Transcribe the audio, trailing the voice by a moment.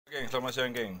Geng, selamat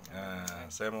siang geng.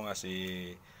 Nah, saya mau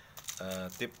ngasih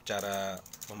tip cara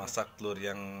memasak telur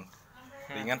yang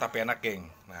ringan tapi enak geng.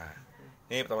 Nah,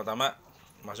 ini pertama-tama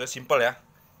maksudnya simpel ya,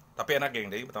 tapi enak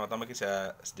geng. Jadi pertama-tama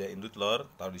kita sediain dulu telur,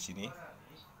 taruh di sini.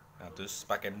 Nah, terus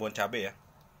pakai bawang cabe ya.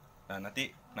 Nah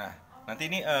nanti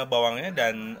ini bawangnya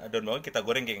dan daun bawang kita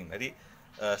goreng geng. Tadi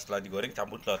setelah digoreng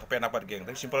campur telur, tapi enak banget geng.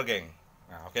 Tapi simpel geng.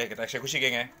 Nah oke, kita eksekusi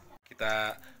geng ya.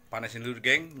 Kita panasin dulu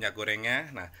geng minyak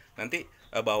gorengnya. Nah nanti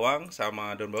bawang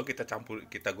sama daun bawang kita campur,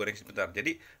 kita goreng sebentar.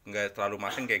 Jadi nggak terlalu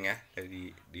mateng geng ya.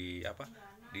 Jadi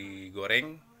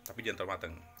digoreng tapi jangan terlalu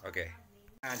mateng. Oke.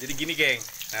 Nah jadi gini geng.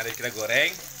 Nah dari kita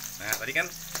goreng. Nah tadi kan,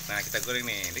 nah kita goreng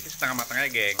nih. Ini setengah matang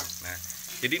aja geng. Nah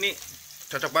jadi ini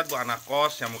cocok banget buat anak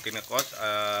kos yang mungkin ngekos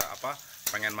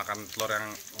pengen makan telur yang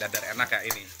dadar enak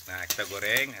kayak ini. Nah kita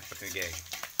goreng seperti ini geng.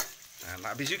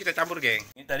 Nah, habis itu kita campur, geng.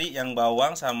 Ini tadi yang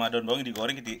bawang sama daun bawang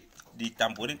digoreng,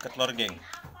 dicampurin ke telur, geng.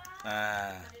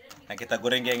 Nah, kita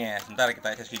goreng, geng ya. Sebentar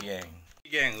kita eksekusi, geng.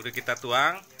 Geng, udah kita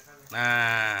tuang.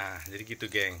 Nah, jadi gitu,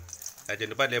 geng. Nah, jangan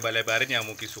lupa lebar-lebarin yang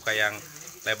mungkin suka yang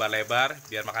lebar-lebar,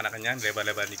 biar makan kenyang,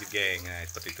 lebar-lebar dikit, geng. Nah,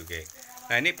 seperti itu, geng.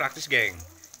 Nah, ini praktis, geng.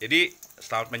 Jadi,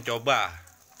 selamat mencoba.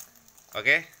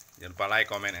 Oke? Jangan lupa like,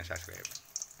 comment, dan subscribe.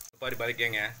 Lupa dibalik,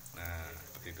 geng ya. Nah,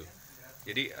 seperti itu.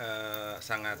 Jadi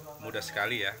sangat mudah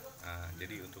sekali ya.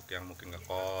 Jadi untuk yang mungkin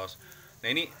ngekos,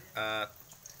 nah ini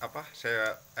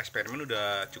saya eksperimen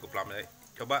udah cukup lama.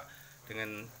 Coba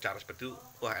dengan cara seperti itu,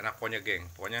 wah enak pokoknya geng.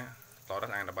 Pokoknya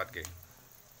telurnya enak banget geng.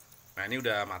 Nah ini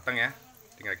udah matang ya,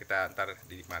 tinggal kita ntar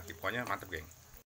dinikmati. Pokoknya mantep geng.